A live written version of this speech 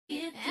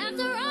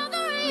After all the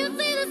rain, you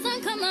see the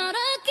sun come out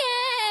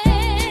again.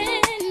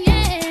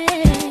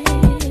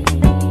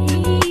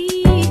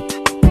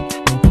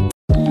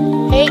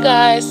 Hey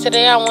guys,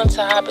 today I went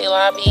to Hobby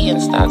Lobby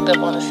and stocked up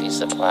on a few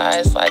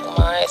supplies like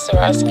my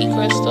Swarovski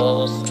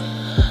crystals.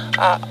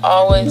 I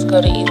always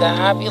go to either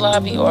Hobby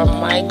Lobby or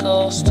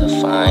Michael's to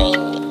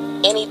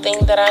find anything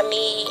that I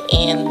need.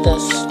 And the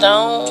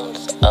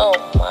stones, oh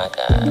my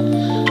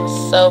god,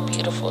 so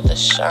beautiful. The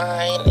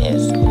shine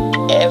is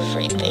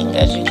everything,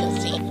 as you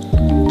can see.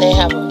 They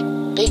have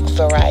a big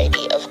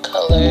variety of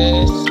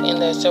colors in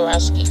their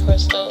Swarovski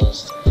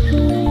crystals.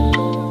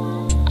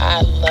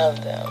 I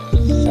love them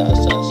so.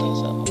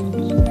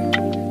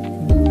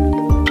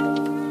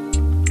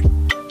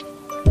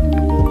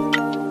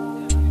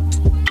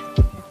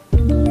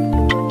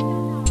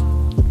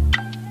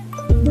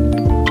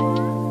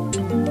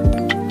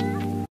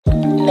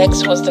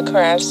 Next was the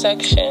craft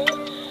section.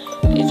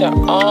 These are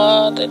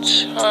all the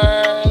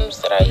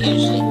charms that I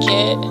usually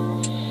get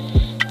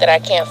that I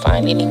can't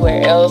find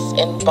anywhere else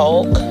in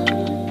bulk.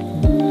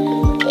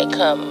 They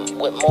come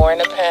with more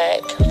in a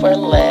pack for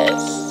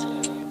less.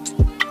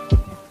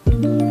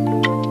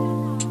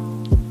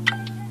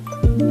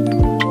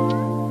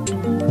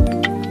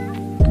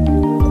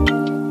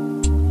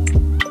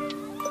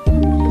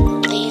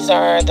 These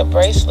are the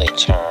bracelet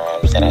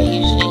charms that I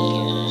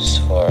usually use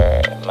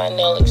for my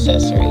nail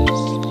accessories.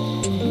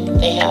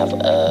 They have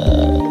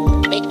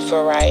a big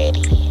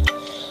variety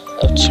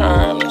of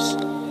charms.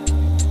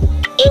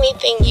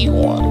 Anything you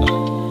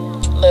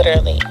want,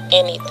 literally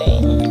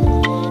anything.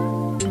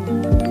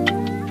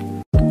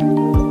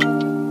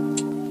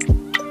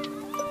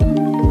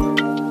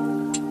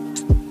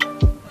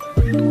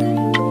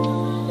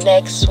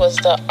 Next was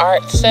the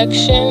art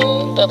section,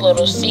 the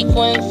little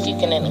sequins. You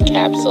can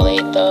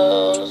encapsulate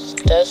those,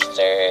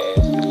 dusters,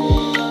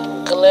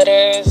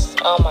 glitters.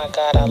 Oh my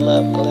god, I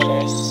love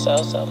glitters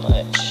so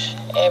much.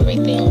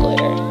 Everything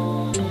glitter.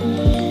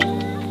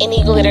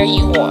 Any glitter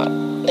you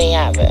want, they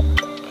have it.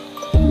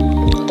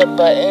 The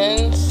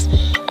buttons,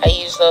 I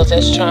use those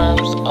as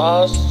charms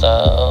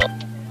also.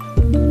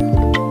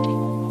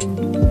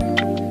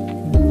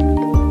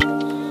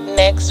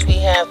 Next we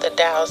have the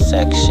dowel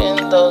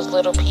section. Those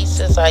little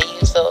pieces, I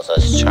use those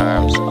as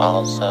charms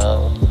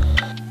also.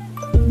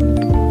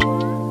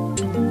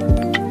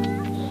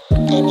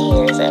 And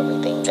here's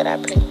everything that I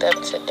picked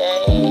up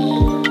today.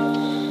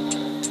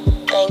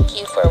 Thank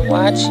you for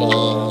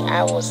watching.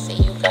 I will see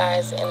you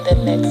guys in the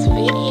next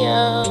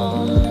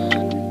video.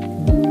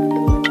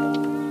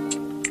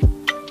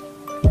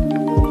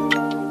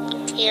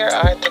 Here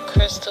are the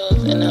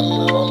crystals in a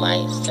low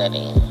light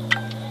setting.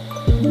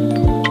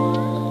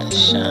 The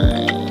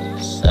shine,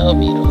 so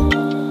beautiful.